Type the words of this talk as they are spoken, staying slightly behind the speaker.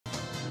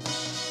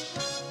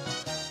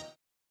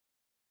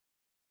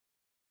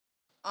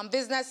On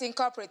Business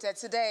Incorporated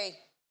today.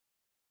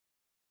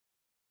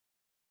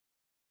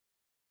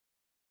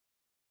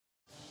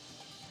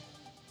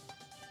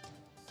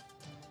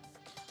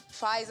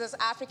 Pfizer's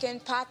African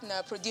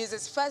partner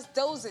produces first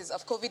doses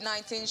of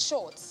COVID-19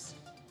 shots.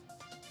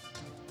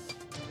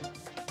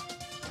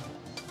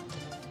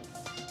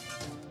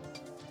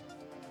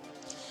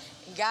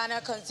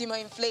 Ghana consumer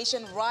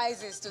inflation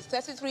rises to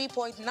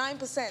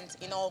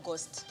 33.9% in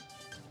August.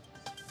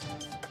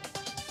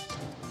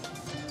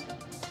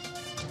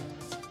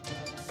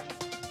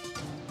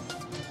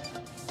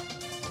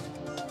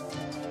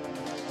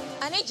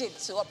 And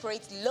Egypt to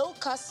operate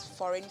low-cost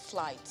foreign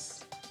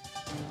flights.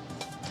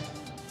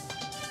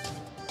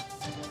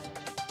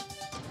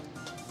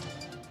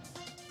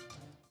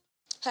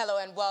 Hello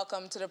and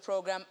welcome to the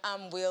program.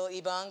 I'm Will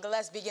Ibang.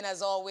 Let's begin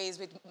as always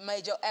with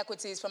major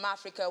equities from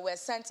Africa, where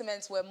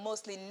sentiments were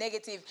mostly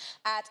negative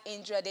at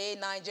intraday.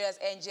 Nigeria's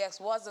NGX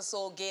was the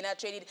sole gainer,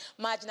 traded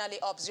marginally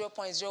up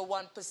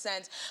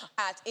 0.01%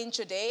 at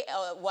intraday,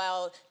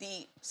 while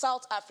the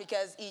South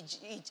Africa's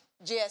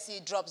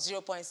JSE dropped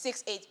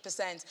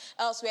 0.68%.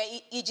 Elsewhere,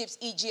 Egypt's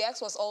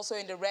EGX was also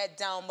in the red,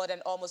 down more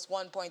than almost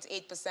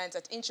 1.8%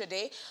 at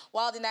intraday,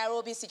 while the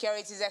Nairobi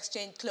Securities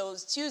Exchange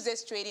closed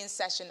Tuesday's trading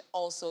session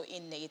also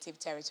in negative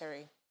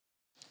territory.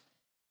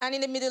 And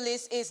in the Middle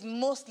East is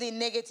mostly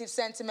negative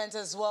sentiment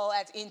as well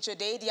at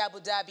intraday. The Abu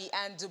Dhabi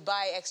and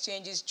Dubai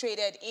exchanges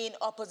traded in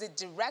opposite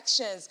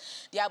directions.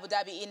 The Abu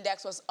Dhabi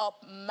index was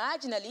up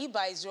marginally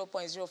by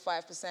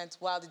 0.05%,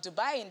 while the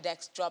Dubai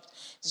index dropped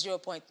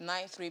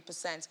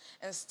 0.93%.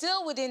 And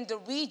still within the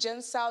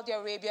region, Saudi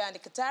Arabia and the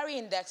Qatari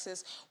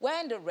indexes were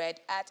in the red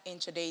at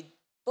intraday,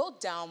 both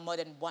down more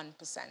than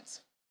 1%.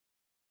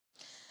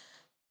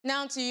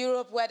 Now to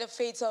Europe, where the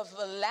fate of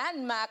a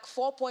landmark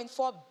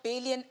 $4.4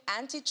 billion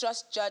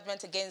antitrust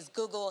judgment against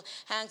Google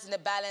hangs in the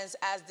balance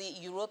as the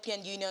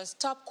European Union's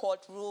top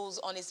court rules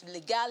on its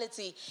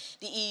legality.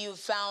 The EU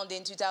found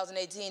in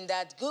 2018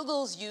 that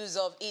Google's use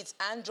of its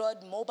Android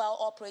mobile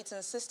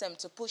operating system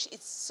to push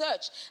its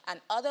search and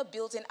other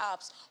built-in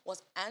apps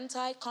was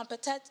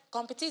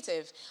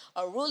anti-competitive.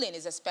 A ruling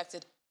is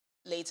expected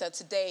later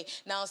today.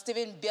 Now,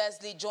 Stephen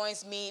Beardsley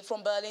joins me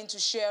from Berlin to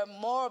share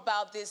more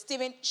about this.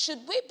 Stephen, should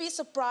we be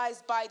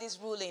surprised by this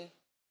ruling?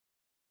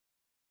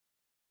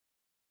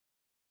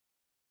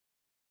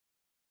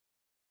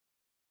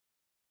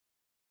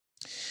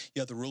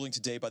 Yeah, the ruling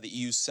today by the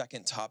EU's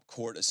second top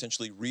court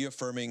essentially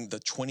reaffirming the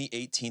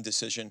 2018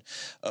 decision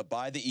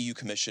by the EU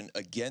Commission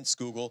against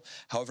Google.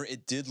 However,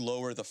 it did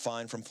lower the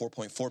fine from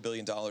 $4.4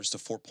 billion to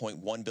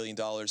 $4.1 billion.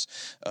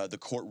 The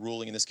court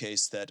ruling in this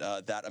case that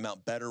that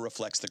amount better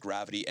reflects the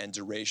gravity and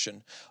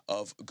duration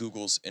of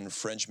Google's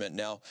infringement.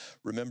 Now,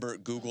 remember,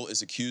 Google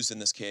is accused in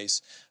this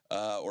case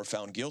or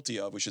found guilty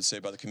of, we should say,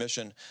 by the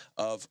Commission,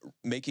 of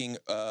making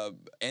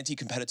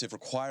anti-competitive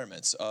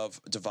requirements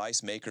of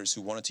device makers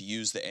who wanted to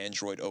use the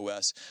Android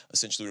OS,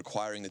 essentially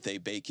requiring that they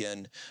bake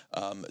in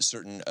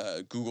certain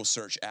Google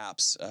search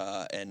apps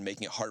and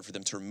making it harder for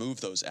them to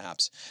remove those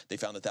apps. They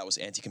found that that was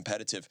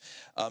anti-competitive.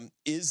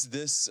 Is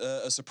this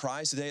a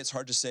surprise today? It's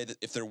hard to say that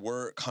if there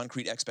were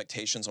concrete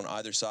expectations on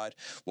either side.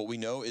 What we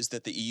know is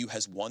that the EU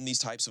has won these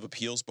types of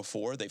appeals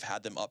before. They've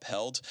had them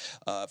upheld.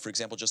 For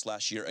example, just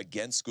last year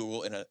against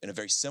Google in a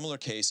very similar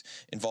case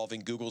involving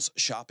Google's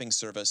shopping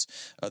service.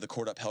 The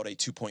court upheld a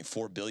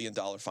 $2.4 billion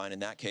fine in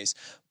that case.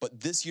 But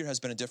this year has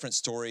been a different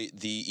story.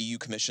 The EU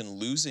Commission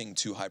losing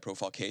two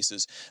high-profile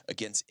cases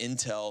against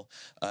Intel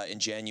in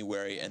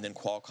January and then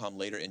Qualcomm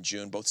later in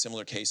June, both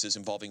similar cases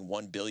involving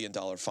 $1 billion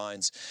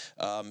fines.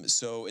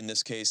 So in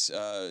this case,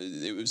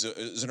 it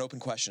was an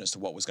open question as to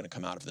what was going to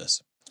come out of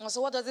this.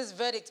 So what does this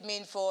verdict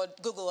mean for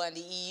Google and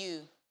the EU?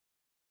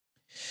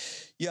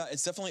 Yeah,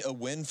 it's definitely a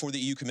win for the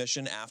EU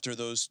Commission after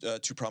those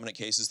two prominent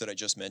cases that I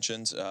just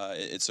mentioned.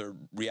 It's a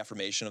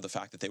reaffirmation of the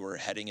fact that they were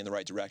heading in the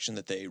right direction,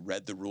 that they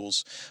read the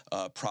rules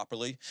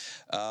properly.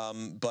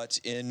 But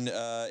in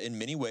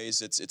many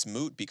ways, it's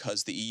moot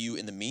because the EU,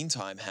 in the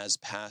meantime, has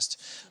passed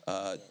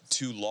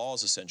two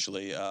laws,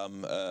 essentially,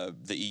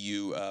 the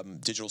EU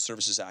Digital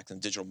Services Act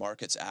and Digital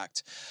Markets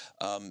Act,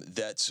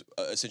 that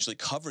essentially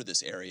cover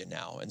this area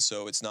now. And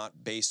so it's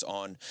not based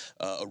on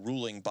a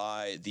ruling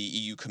by the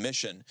EU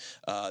Commission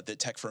that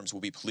tech firms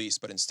will be policed,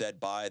 but instead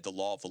by the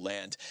law of the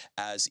land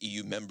as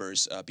EU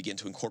members begin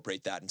to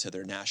incorporate that into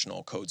their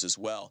national codes as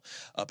well.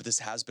 But this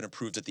has been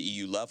approved at the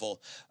EU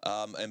level,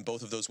 and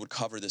both of those would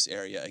cover this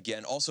area.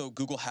 Again, also,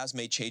 Google has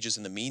made changes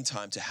in the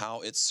meantime to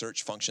how its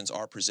search functions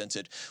are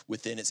presented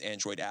within its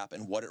Android app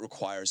and what it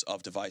requires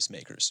of device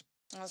makers.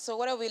 So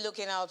what are we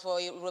looking out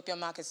for European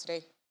markets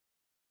today?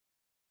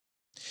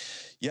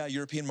 Yeah,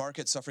 European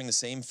markets suffering the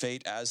same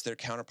fate as their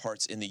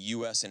counterparts in the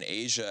U.S. and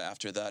Asia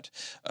after that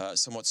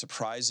somewhat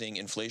surprising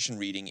inflation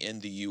reading in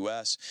the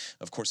U.S.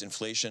 Of course,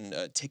 inflation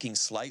ticking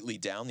slightly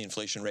down, the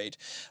inflation rate,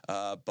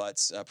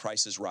 but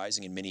prices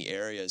rising in many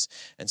areas.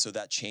 And so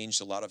that changed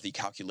a lot of the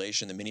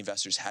calculation that many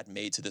investors had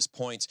made to this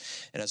point.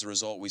 And as a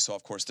result, we saw,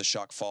 of course, the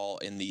shock fall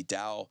in the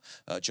Dow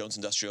Jones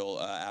Industrial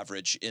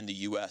Average in the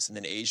U.S. and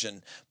then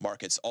Asian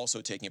markets also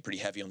taking it pretty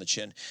heavy on the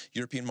chin.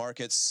 European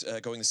markets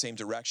going the same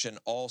direction,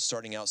 all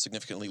starting out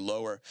significantly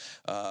lower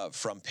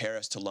from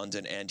Paris to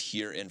London and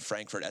here in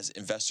Frankfurt as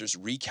investors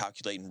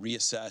recalculate and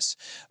reassess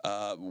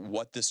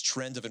what this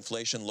trend of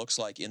inflation looks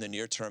like in the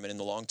near term and in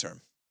the long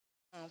term.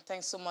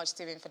 Thanks so much,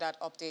 Stephen, for that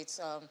update.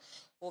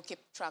 We'll keep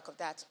track of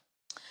that.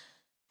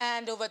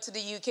 And over to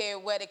the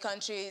UK, where the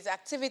country's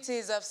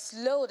activities have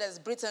slowed as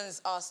Britons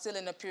are still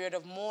in a period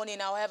of mourning.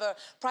 However,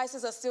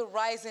 prices are still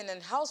rising,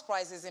 and house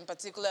prices in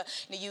particular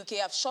in the UK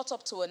have shot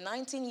up to a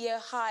 19-year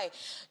high.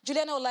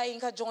 Juliana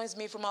Olayinka joins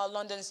me from our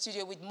London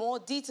studio with more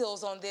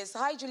details on this.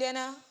 Hi,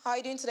 Juliana. How are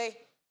you doing today?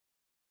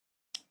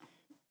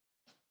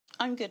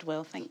 I'm good,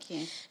 Will, thank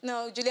you.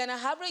 Now, Juliana,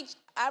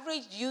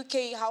 average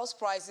UK house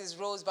prices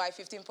rose by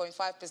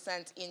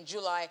 15.5% in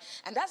July,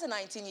 and that's a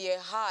 19-year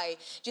high.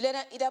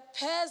 Juliana, it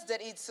appears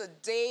that it's a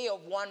day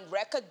of one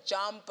record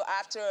jump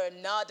after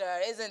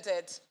another, isn't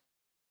it?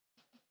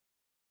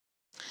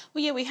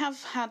 Well, yeah, we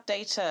have had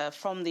data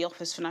from the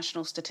Office for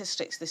National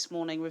Statistics this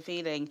morning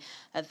revealing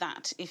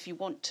that if you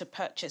want to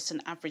purchase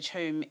an average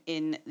home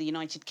in the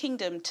United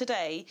Kingdom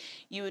today,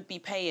 you would be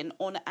paying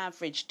on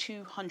average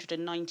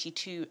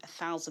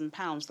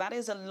 £292,000. That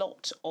is a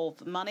lot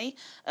of money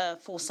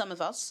for some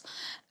of us.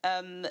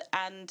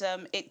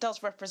 It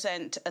does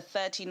represent a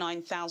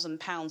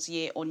 £39,000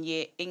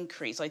 year-on-year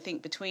increase. I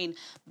think between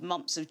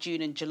months of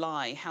June and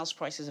July, house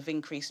prices have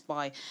increased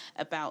by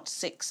about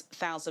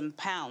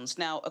 £6,000.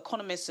 Now,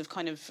 economists have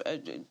kind of,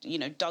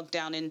 dug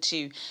down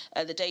into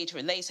the data,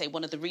 and they say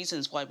one of the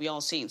reasons why we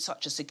are seeing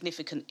such a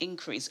significant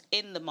increase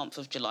in the month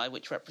of July,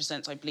 which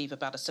represents, I believe,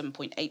 about a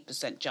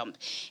 7.8% jump,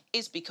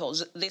 is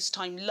because this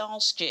time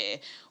last year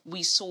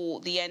we saw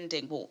the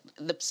ending,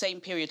 the same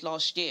period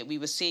last year, we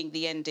were seeing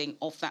the ending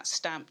of that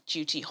stamp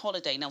duty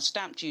holiday. Now,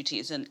 stamp duty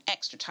is an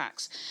extra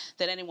tax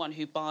that anyone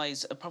who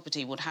buys a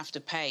property would have to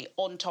pay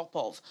on top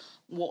of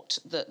what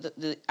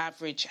the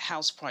average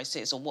house price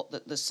is, or what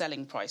the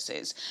selling price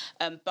is.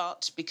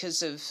 But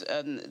because of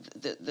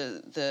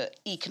the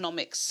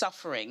economic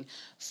suffering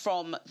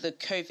from the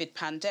COVID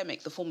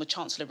pandemic, the former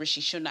Chancellor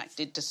Rishi Sunak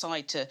did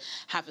decide to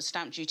have a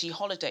stamp duty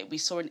holiday. We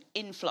saw an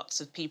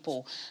influx of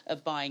people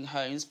buying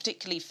homes,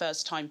 particularly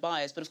first-time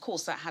buyers. But of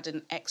course, that had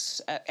an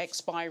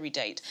expiry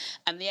date,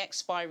 and the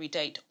expiry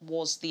date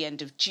was the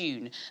end of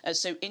June.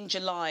 So in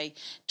July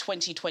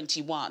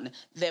 2021,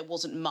 there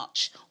wasn't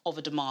much of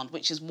a demand,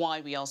 which is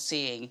why we are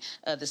seeing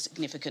the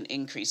significant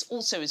increase.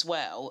 Also, as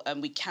well,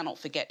 we cannot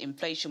forget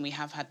inflation. We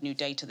have had new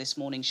data this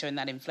morning showing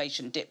that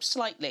inflation dipped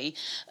slightly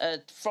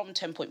from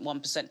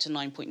 10.1% to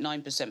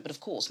 9.9%. But of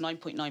course,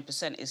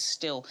 9.9% is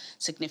still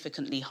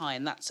significantly high,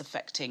 and that's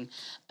affecting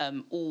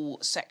all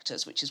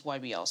sectors, which is why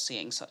we are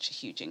seeing such a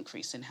huge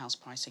increase in house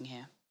pricing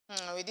here.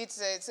 We did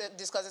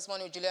discuss this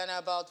morning with Juliana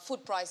about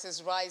food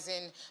prices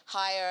rising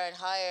higher and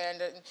higher,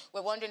 and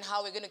we're wondering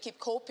how we're going to keep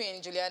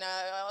coping, Juliana.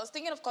 I was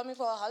thinking of coming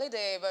for a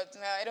holiday, but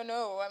I don't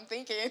know. I'm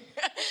thinking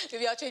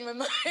maybe I'll change my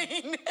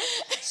mind.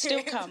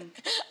 Still come.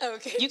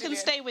 Okay, you can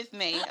stay with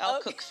me. I'll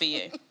cook for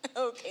you.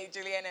 Okay,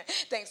 Juliana.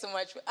 Thanks so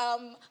much.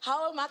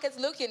 How are markets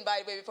looking,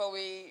 by the way, before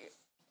we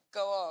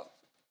go off?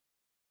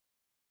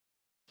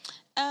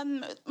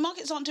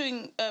 Markets aren't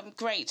doing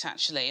great,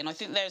 actually, and I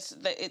think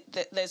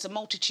there's a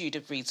multitude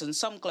of reasons.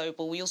 Some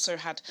global. We also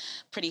had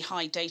pretty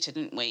high data,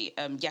 didn't we,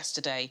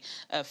 yesterday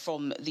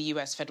from the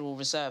US Federal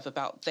Reserve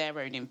about their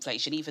own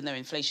inflation, even though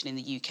inflation in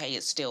the UK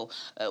is still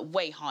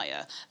way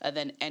higher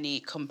than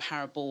any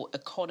comparable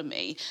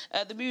economy.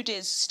 The mood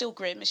is still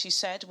grim, as you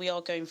said. We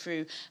are going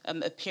through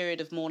a period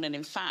of mourning.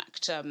 In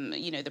fact,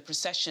 the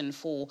procession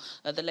for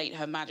the late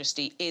Her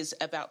Majesty is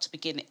about to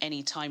begin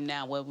any time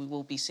now, where we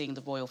will be seeing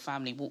the royal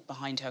family walk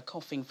behind her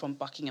coffin from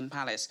Buckingham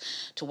Palace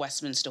to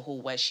Westminster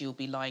Hall, where she will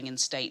be lying in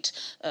state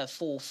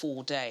for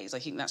 4 days. I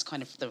think that's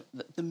kind of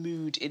the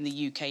mood in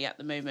the UK at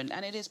the moment,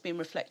 and it is being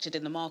reflected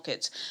in the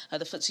markets.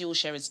 The FTSE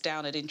All-Share is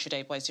down at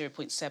intraday by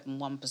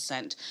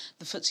 0.71%.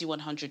 The FTSE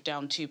 100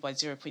 down too by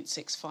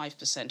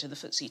 0.65%, and the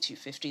FTSE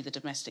 250, the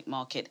domestic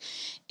market,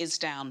 is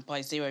down by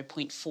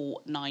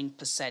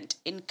 0.49%.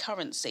 In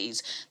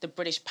currencies, the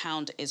British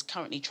pound is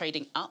currently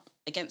trading up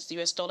against the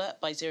US dollar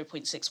by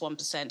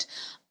 0.61%,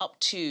 up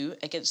 2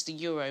 against the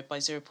euro by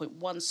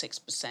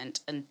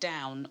 0.16%, and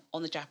down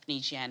on the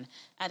Japanese yen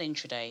at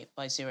intraday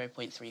by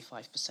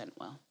 0.35%.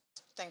 Well,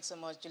 thanks so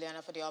much,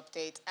 Juliana, for the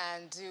update.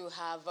 And do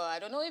have, I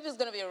don't know if it's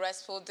going to be a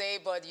restful day,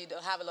 but you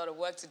have a lot of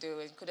work to do,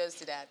 and kudos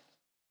to that.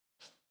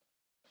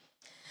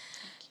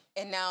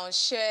 And now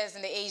shares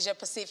in the Asia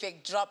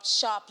Pacific dropped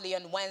sharply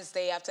on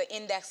Wednesday after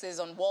indexes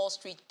on Wall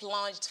Street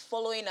plunged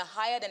following a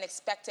higher than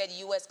expected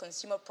U.S.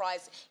 Consumer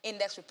Price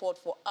Index report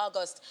for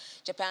August.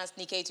 Japan's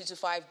Nikkei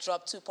 225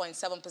 dropped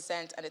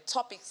 2.7% and the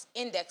Topix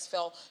Index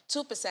fell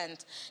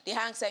 2%. The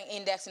Hang Seng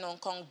Index in Hong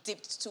Kong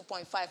dipped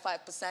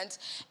 2.55%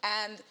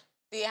 and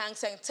the Hang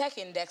Seng Tech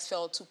Index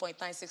fell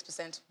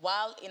 2.96%,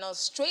 while in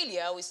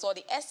Australia, we saw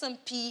the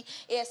S&P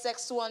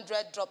ASX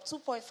 200 drop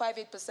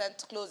 2.58%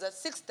 to close at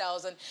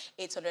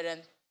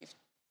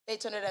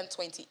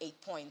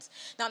 6,828 points.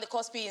 Now, the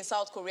Kospi in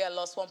South Korea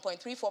lost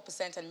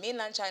 1.34%, and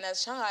mainland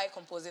China's Shanghai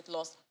Composite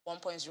lost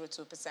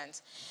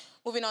 1.02%.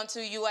 Moving on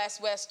to U.S.,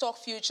 where stock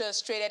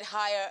futures traded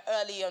higher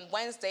early on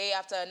Wednesday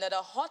after another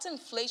hot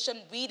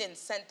inflation reading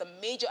sent the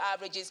major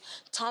averages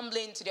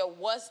tumbling to their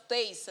worst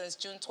days since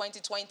June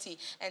 2020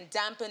 and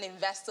dampened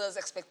investors'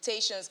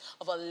 expectations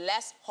of a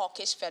less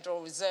hawkish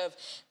Federal Reserve.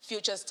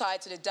 Futures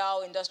tied to the Dow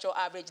Industrial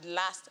Average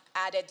last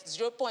added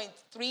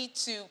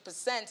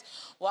 0.32%,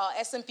 while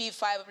S&P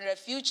 500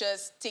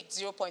 futures ticked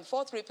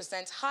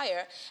 0.43%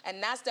 higher and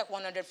NASDAQ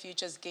 100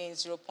 futures gained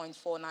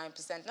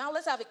 0.49%. Now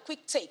let's have a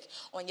quick take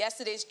on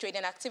yesterday's trading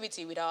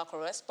activity with our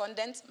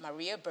correspondent,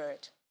 Maria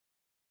Bird.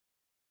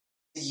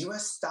 The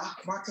U.S.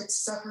 stock market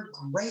suffered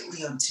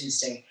greatly on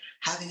Tuesday,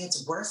 having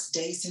its worst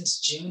day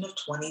since June of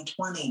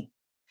 2020.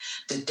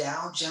 The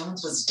Dow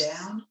Jones was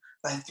down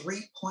by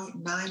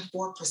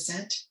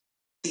 3.94%,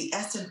 the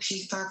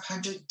S&P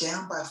 500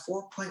 down by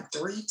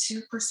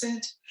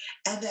 4.32%,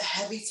 and the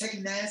heavy-tech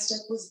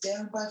NASDAQ was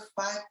down by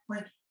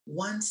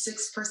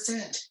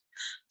 5.16%.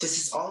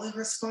 This is all in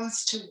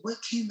response to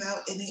what came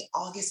out in the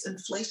August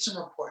inflation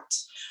report,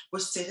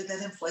 which stated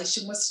that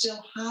inflation was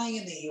still high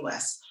in the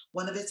U.S.,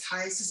 one of its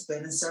highest it's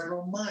been in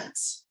several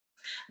months.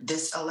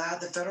 This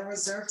allowed the Federal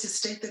Reserve to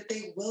state that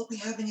they will be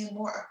having a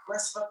more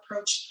aggressive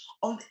approach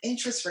on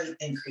interest rate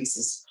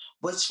increases,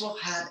 which will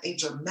have a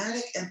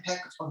dramatic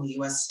impact on the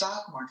U.S.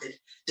 stock market,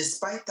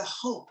 despite the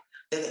hope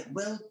that it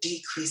will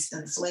decrease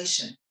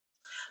inflation.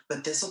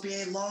 But this will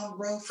be a long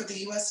road for the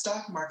U.S.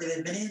 stock market,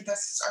 and many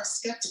investors are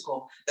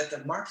skeptical that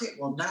the market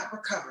will not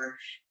recover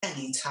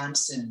anytime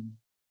soon.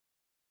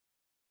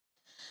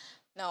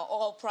 Now,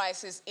 oil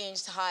prices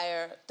inched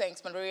higher.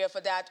 Thanks, Maria, for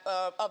that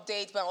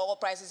update. But oil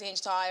prices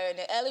inched higher in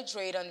the early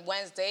trade on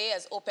Wednesday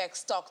as OPEC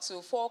stuck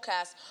to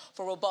forecast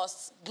for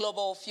robust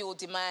global fuel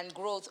demand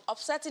growth,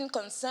 upsetting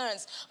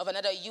concerns of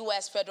another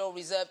U.S. Federal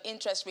Reserve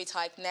interest rate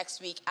hike next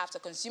week after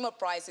consumer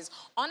prices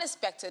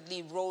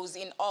unexpectedly rose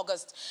in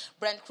August.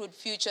 Brent crude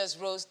futures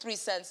rose 3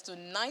 cents to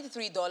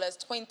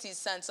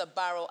 $93.20 a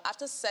barrel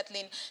after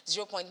settling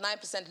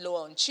 0.9%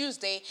 lower on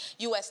Tuesday.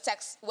 West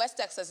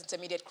Texas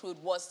Intermediate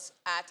crude was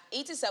at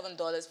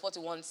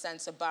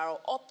 $87.41 a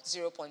barrel, up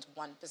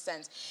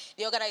 0.1%.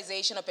 The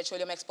Organization of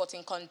Petroleum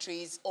Exporting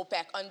Countries,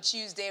 OPEC, on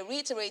Tuesday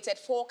reiterated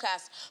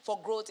forecasts for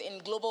growth in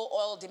global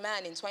oil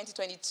demand in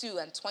 2022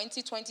 and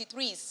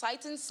 2023,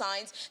 citing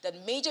signs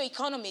that major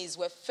economies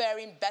were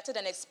faring better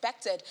than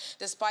expected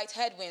despite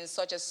headwinds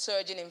such as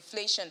surging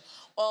inflation.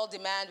 Oil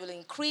demand will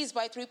increase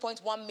by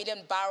 3.1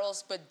 million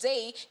barrels per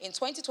day in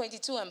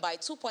 2022 and by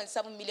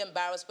 2.7 million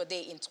barrels per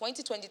day in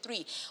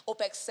 2023,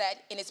 OPEC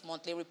said in its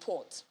monthly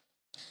report.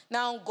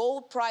 Now,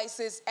 gold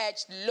prices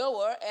edged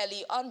lower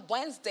early on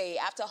Wednesday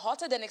after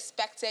hotter than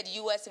expected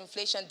U.S.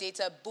 inflation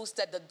data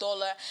boosted the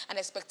dollar and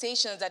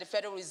expectations that the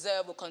Federal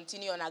Reserve will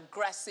continue an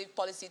aggressive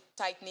policy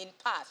tightening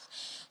path.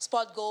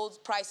 Spot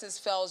gold prices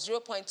fell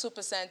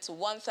 0.2% to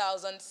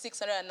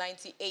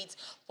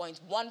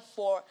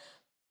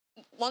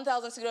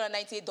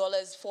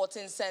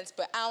 $1,698.14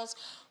 per ounce.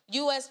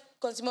 U.S.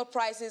 consumer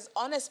prices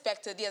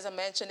unexpectedly, as I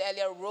mentioned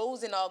earlier,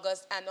 rose in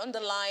August, and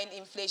underlying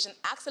inflation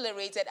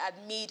accelerated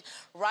amid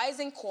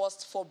rising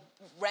costs for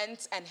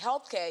rent and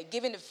healthcare,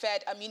 giving the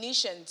Fed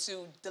ammunition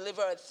to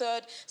deliver a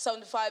third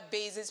 75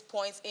 basis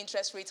points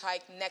interest rate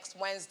hike next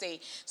Wednesday.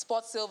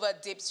 Spot silver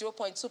dipped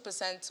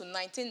 0.2% to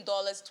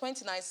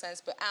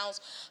 $19.29 per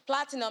ounce.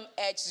 Platinum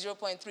edged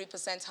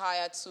 0.3%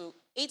 higher to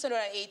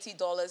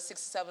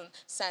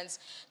 $880.67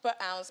 per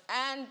ounce,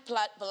 and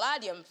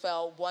palladium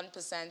fell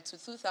 1% to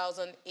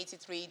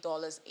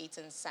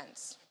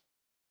 $2,083.18.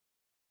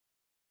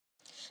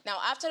 Now,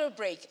 after a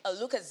break, a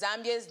look at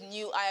Zambia's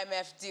new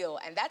IMF deal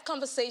and that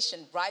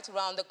conversation right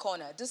around the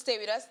corner. Do stay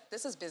with us.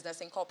 This is Business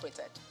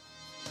Incorporated.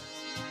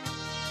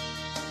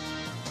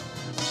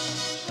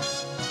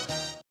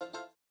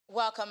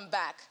 Welcome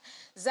back.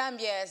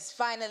 Zambia has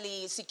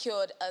finally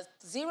secured a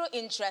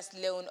zero-interest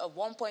loan of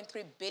 $1.3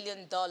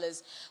 billion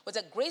with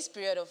a grace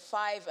period of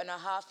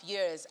 5.5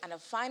 years and a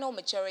final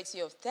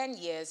maturity of 10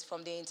 years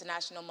from the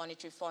International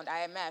Monetary Fund,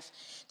 IMF.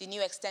 The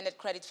new extended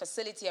credit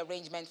facility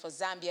arrangement for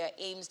Zambia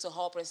aims to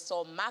help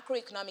restore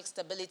macroeconomic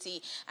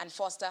stability and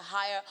foster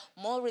higher,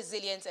 more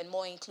resilient and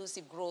more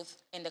inclusive growth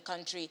in the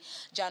country.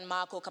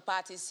 Gianmarco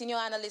Capati, Senior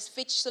Analyst,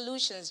 Fitch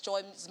Solutions,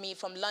 joins me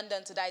from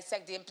London to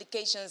dissect the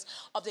implications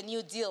of the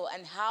new deal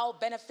and how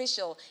beneficial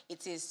beneficial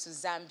it is to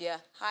Zambia.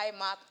 Hi,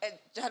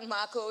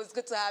 Gianmarco. It's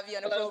good to have you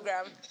on the Hello.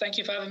 program. Thank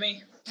you for having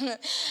me.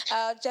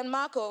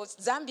 Gianmarco,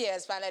 Zambia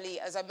has finally,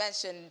 as I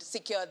mentioned,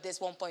 secured this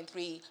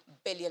 $1.3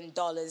 billion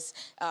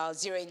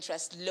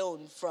zero-interest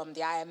loan from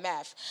the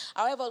IMF.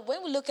 However,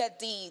 when we look at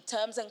the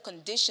terms and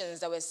conditions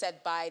that were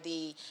set by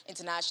the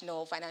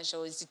International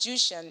Financial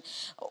Institution,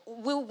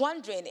 we're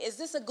wondering, is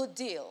this a good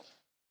deal?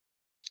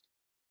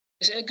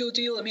 Is it a good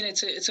deal? I mean,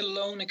 it's a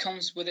loan. It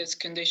comes with its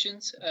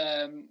conditions.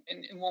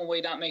 In one way,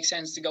 that makes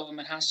sense. The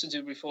government has to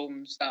do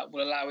reforms that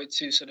will allow it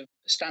to sort of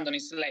stand on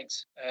its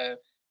legs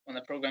when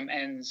the program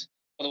ends.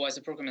 Otherwise,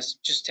 the program is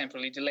just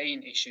temporarily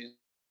delaying issues.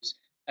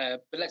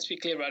 But let's be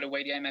clear right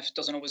away, the IMF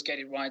doesn't always get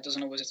it right,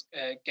 doesn't always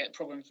get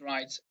programs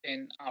right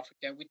in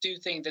Africa. We do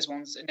think this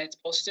one's a net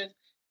positive.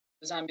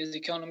 The Zambia's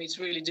economy is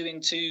really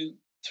doing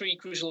three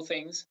crucial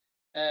things.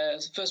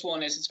 The first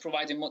one is it's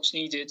providing much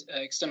needed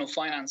external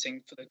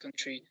financing for the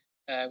country,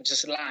 which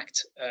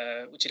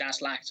it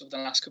has lacked over the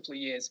last couple of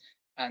years.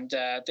 And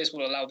this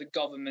will allow the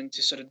government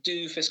to sort of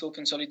do fiscal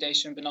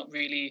consolidation, but not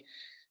really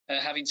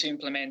having to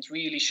implement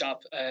really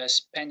sharp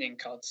spending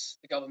cuts.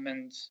 The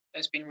government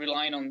has been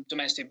relying on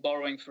domestic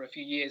borrowing for a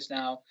few years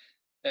now.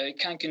 It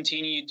can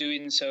continue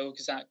doing so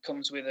because that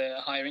comes with a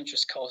higher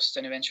interest cost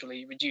and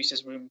eventually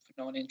reduces room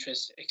for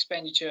non-interest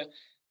expenditure.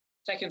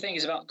 Second thing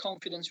is about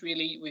confidence,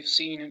 really. We've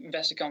seen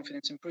investor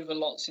confidence improve a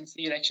lot since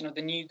the election of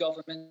the new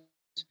government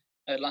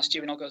last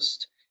year in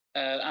August,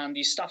 and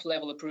the staff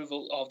level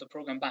approval of the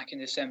program back in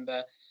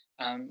December.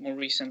 More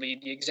recently,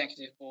 the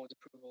executive board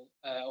approval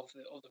of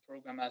the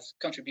program has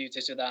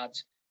contributed to that.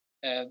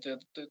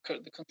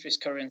 The country's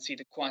currency,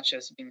 the kwacha,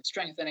 has been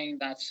strengthening.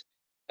 That's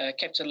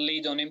kept a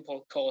lid on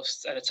import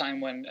costs at a time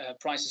when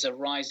prices are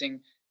rising,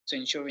 so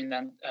ensuring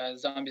that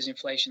Zambia's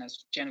inflation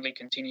has generally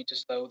continued to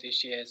slow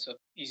this year, so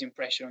easing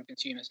pressure on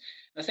consumers.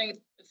 And I think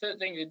the third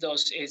thing it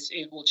does is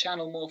it will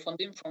channel more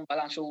funding from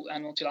bilateral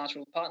and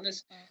multilateral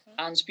partners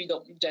and speed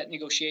up debt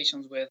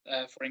negotiations with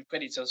foreign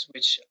creditors,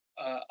 which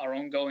are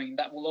ongoing.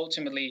 That will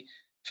ultimately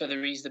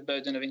further ease the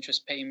burden of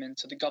interest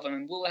payments. So the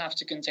government will have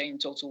to contain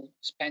total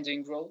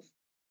spending growth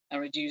and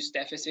reduce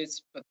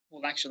deficits, but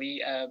will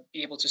actually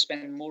be able to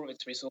spend more of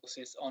its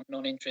resources on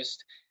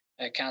non-interest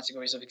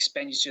categories of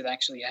expenditure that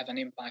actually have an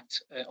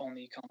impact on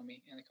the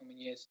economy in the coming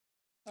years.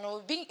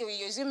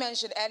 As you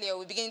mentioned earlier,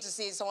 we begin to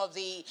see some of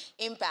the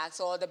impacts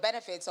or the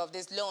benefits of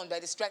this loan by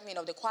the strengthening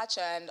of the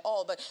kwacha and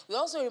all. But we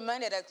also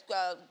reminded that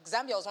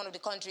Zambia was one of the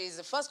countries,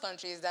 the first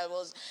countries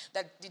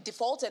that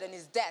defaulted in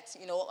its debt,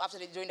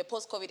 during the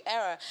post-COVID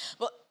era.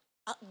 But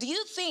do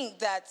you think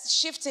that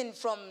shifting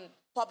from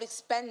public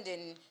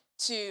spending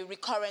to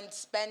recurrent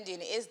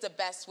spending is the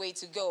best way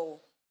to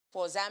go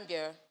for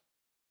Zambia?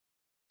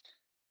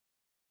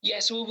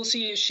 Yes, we will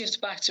see a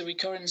shift back to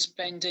recurrent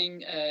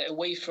spending,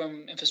 away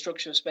from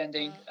infrastructure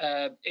spending,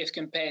 if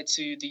compared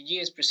to the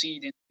years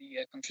preceding the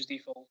country's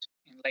default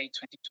in late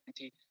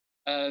 2020.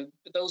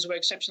 But those were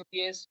exceptional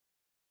years.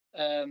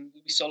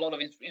 We saw a lot of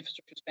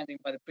infrastructure spending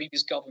by the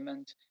previous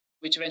government,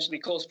 which eventually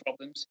caused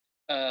problems.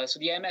 So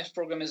the IMF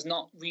program is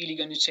not really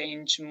going to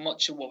change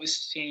much of what we've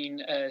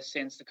seen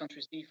since the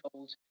country's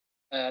default.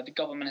 The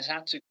government has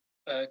had to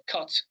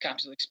cut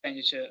capital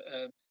expenditure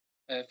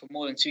for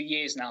more than 2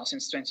 years now,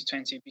 since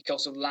 2020,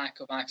 because of lack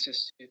of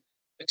access to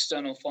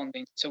external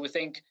funding. So we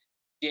think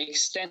the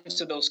extent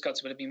to those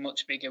cuts would have been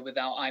much bigger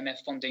without IMF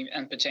funding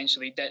and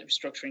potentially debt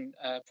restructuring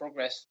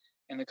progress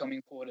in the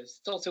coming quarters.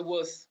 It's also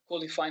worth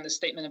qualifying the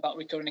statement about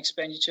recurrent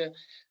expenditure.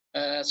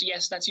 So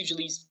yes, that's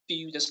usually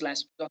viewed as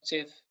less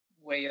productive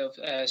way of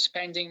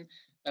spending,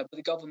 but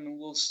the government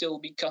will still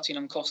be cutting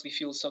on costly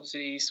fuel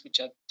subsidies, which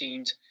are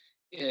deemed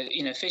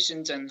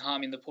inefficient and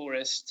harming the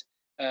poorest,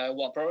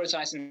 while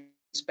prioritizing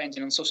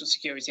spending on social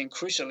security and,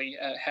 crucially,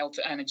 health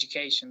and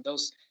education.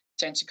 Those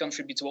tend to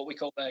contribute to what we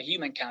call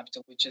human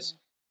capital, which is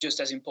just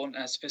as important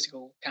as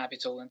physical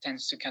capital and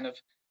tends to kind of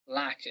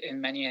lack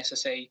in many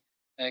SSA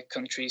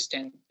countries,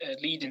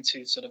 leading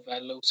to sort of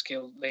a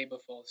low-skilled labor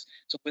force.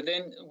 So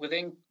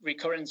within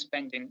recurrent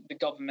spending, the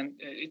government,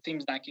 it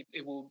seems like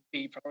it will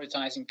be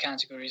prioritizing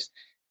categories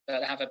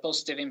that have a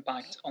positive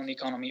impact on the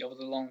economy over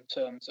the long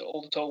term. So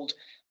all told,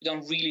 we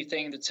don't really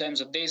think the terms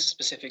of this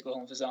specific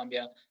loan for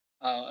Zambia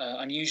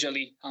are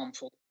unusually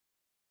harmful.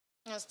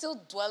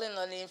 Still dwelling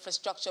on the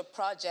infrastructure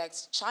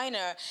projects,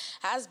 China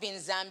has been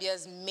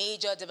Zambia's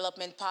major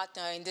development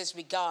partner in this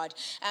regard.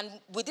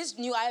 And with this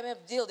new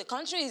IMF deal, the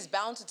country is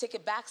bound to take a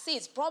back seat.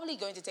 It's probably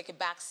going to take a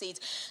back seat.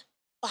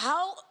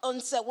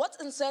 What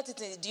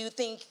uncertainty do you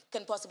think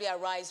can possibly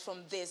arise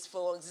from this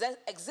for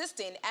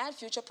existing and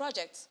future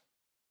projects?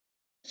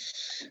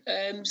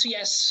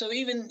 So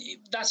even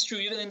that's true.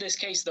 Even in this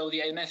case, though,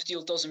 the IMF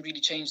deal doesn't really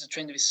change the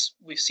trend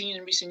we've seen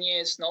in recent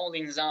years, not only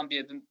in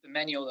Zambia, but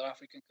many other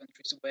African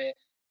countries, where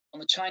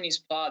on the Chinese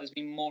part, there's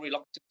been more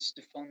reluctance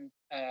to fund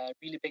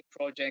really big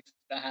projects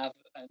that have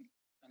a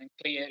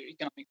clear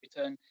economic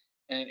return.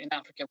 In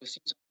Africa, we've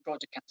seen some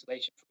project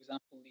cancellation. For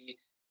example, the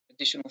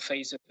additional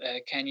phase of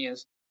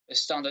Kenya's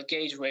standard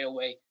gauge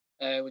railway,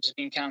 which has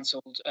been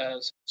cancelled.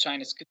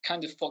 China's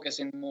kind of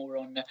focusing more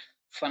on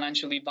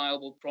financially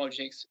viable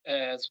projects,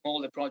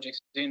 smaller projects,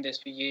 doing this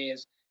for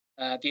years.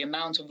 The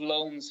amount of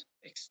loans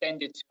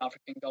extended to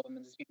African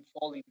governments has been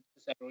falling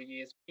for several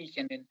years,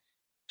 peaking in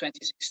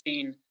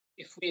 2016.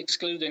 If we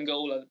exclude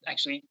Angola,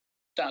 actually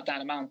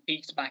that amount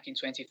peaked back in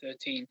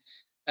 2013.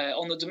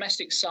 On the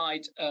domestic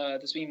side,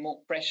 there's been more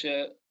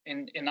pressure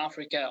in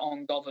Africa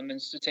on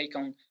governments to take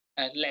on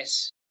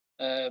less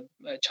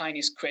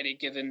Chinese credit,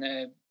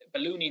 given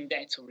ballooning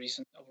debt over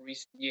recent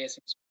years,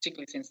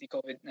 particularly since the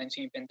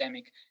COVID-19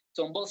 pandemic.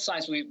 So on both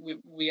sides,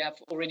 we have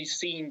already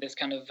seen this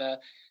kind of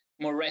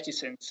more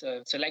reticent,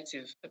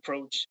 selective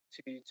approach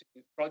to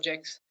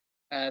projects.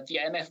 The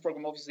IMF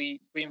program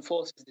obviously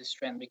reinforces this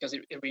trend because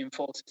it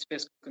reinforces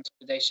fiscal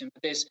consolidation.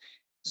 But this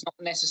does not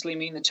necessarily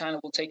mean that China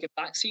will take a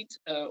backseat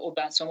or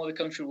that some other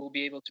country will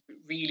be able to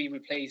really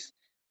replace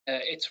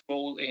its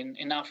role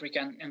in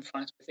Africa. And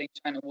France, I think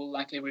China will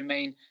likely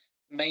remain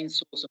the main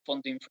source of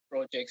funding for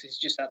projects. It's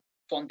just that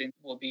funding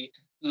will be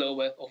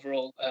lower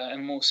overall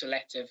and more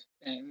selective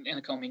in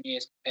the coming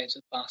years compared to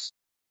the past.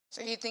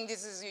 So you think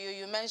this is,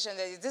 you mentioned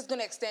that, is this going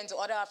to extend to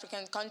other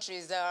African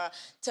countries that are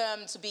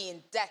termed to be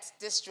in debt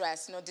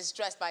distress,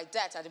 distressed by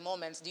debt at the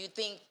moment? Do you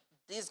think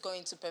this is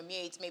going to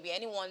permeate maybe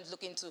anyone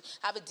looking to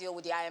have a deal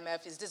with the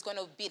IMF? Is this going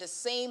to be the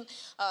same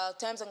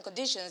terms and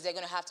conditions they're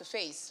going to have to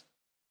face?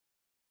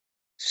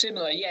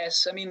 Similar,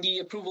 yes. I mean, the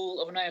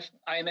approval of an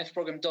IMF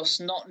program does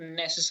not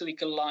necessarily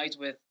collide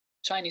with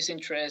Chinese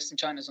interests, and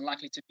China is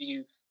unlikely to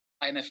view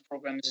IMF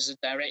programs as a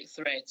direct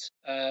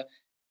threat.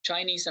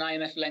 Chinese and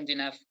IMF lending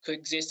have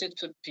coexisted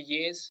for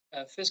years.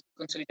 Fiscal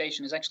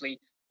consolidation is actually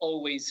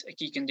always a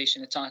key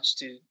condition attached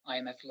to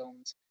IMF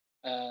loans.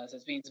 So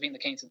it's been the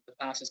case in the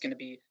past. It's going to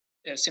be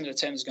similar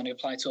terms going to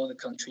apply to other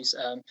countries.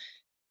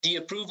 The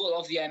approval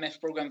of the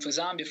IMF program for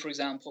Zambia, for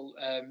example,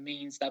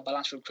 means that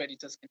bilateral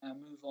creditors can now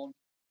move on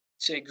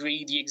to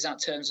agree the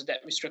exact terms of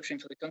debt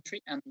restructuring for the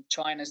country, and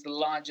China is the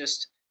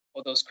largest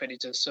of those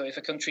creditors. So if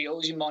a country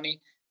owes you money,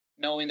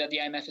 knowing that the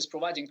IMF is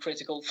providing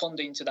critical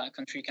funding to that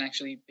country can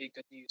actually be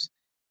good news.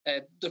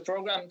 The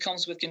program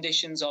comes with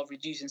conditions of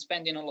reducing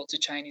spending on lots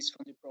of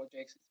Chinese-funded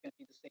projects. It's going to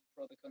be the same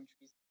for other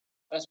countries.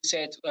 But as we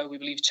said, we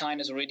believe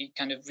China's already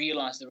kind of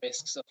realized the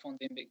risks of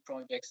funding big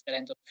projects that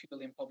end up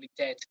fueling public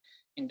debt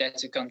in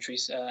debtor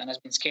countries and has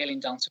been scaling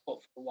down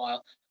support for a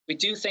while. We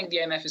do think the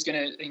IMF is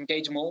going to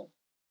engage more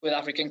with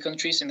African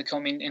countries in the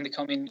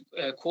coming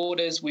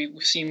quarters.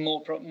 We've seen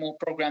more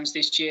programs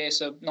this year,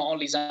 so not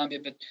only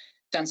Zambia, but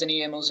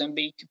Tanzania,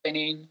 Mozambique,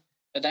 Benin.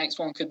 The next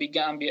one could be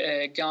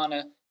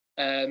Ghana.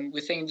 We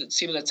think that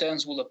similar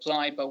terms will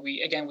apply, but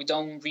we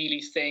don't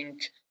really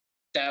think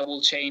that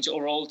will change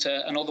or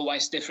alter an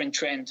otherwise different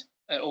trend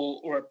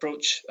or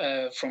approach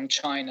from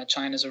China.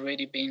 China's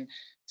already been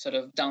sort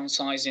of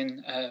downsizing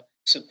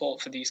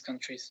support for these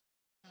countries.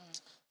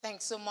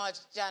 Thanks so much,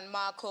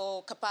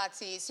 Gianmarco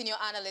Capatti, Senior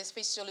Analyst,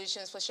 Fitch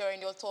Solutions, for sharing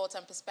your thoughts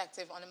and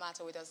perspective on the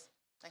matter with us.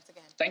 Thanks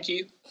again. Thank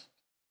you.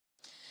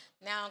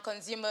 Now,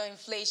 consumer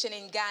inflation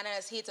in Ghana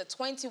has hit a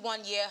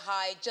 21-year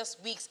high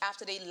just weeks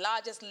after the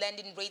largest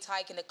lending rate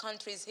hike in the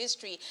country's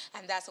history,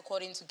 and that's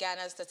according to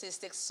Ghana's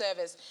Statistics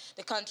Service.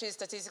 The country's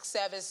Statistics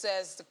Service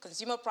says the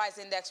consumer price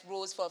index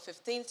rose for a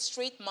 15th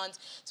straight month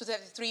to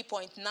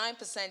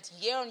 33.9%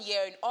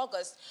 year-on-year in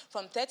August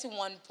from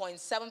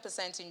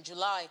 31.7% in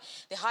July.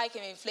 The hike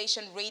in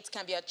inflation rate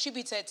can be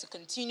attributed to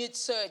continued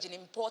surge in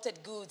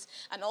imported goods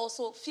and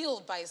also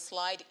fueled by a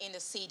slide in the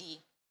cedi.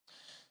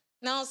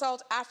 Now,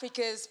 South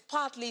Africa's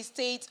partly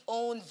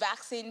state-owned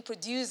vaccine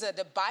producer,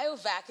 the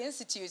BioVac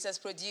Institute, has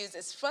produced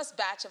its first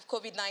batch of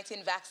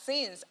COVID-19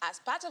 vaccines as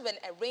part of an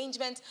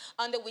arrangement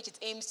under which it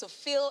aims to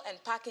fill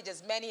and package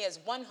as many as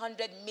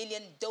 100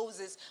 million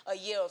doses a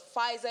year of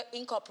Pfizer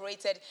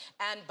Incorporated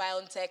and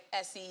BioNTech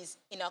SE's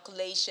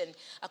inoculation.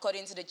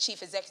 According to the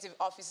Chief Executive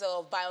Officer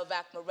of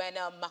BioVac,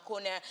 Morena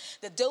Makona,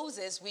 the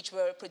doses, which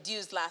were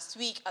produced last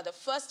week, are the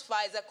first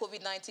Pfizer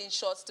COVID-19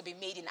 shots to be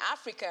made in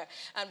Africa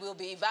and will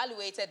be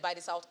evaluated by the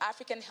South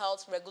African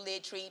Health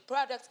Regulatory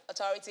Products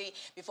Authority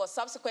before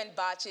subsequent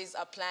batches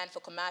are planned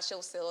for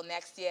commercial sale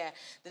next year.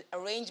 The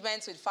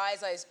arrangement with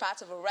Pfizer is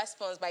part of a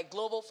response by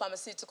global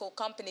pharmaceutical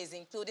companies,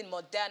 including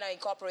Moderna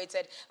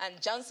Incorporated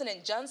and Johnson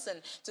 & Johnson,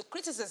 to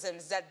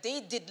criticisms that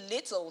they did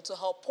little to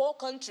help poor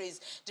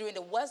countries during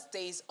the worst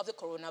days of the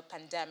corona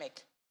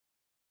pandemic.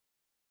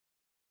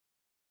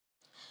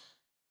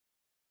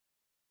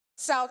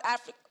 South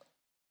Africa.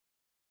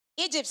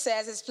 Egypt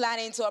says it's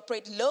planning to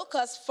operate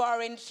low-cost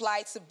foreign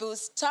flights to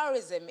boost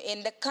tourism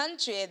in the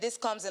country. This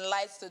comes in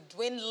light to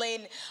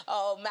dwindling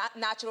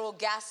natural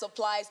gas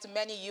supplies to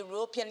many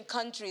European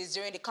countries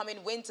during the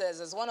coming winters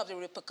as one of the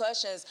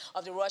repercussions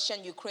of the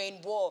Russian-Ukraine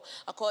war.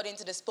 According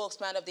to the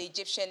spokesman of the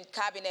Egyptian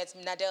cabinet,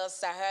 Nadel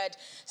Sahad,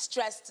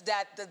 stressed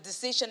that the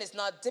decision is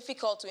not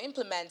difficult to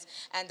implement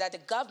and that the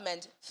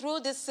government, through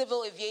the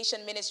Civil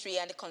Aviation Ministry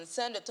and the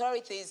concerned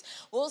authorities,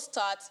 will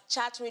start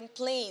chartering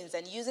planes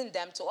and using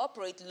them to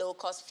operate low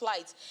low-cost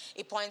flights.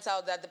 He points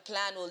out that the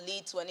plan will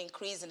lead to an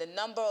increase in the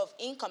number of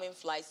incoming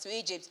flights to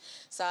Egypt.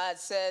 Saad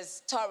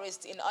says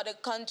tourists in other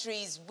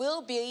countries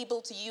will be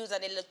able to use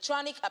an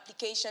electronic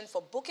application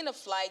for booking a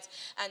flight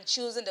and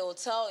choosing the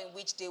hotel in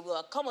which they will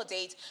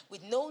accommodate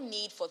with no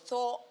need for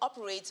tour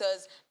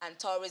operators and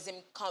tourism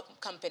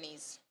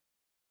companies.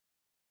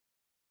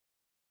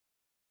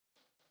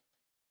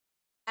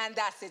 And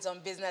that's it on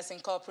Business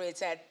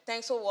Incorporated.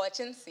 Thanks for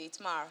watching. See you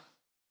tomorrow.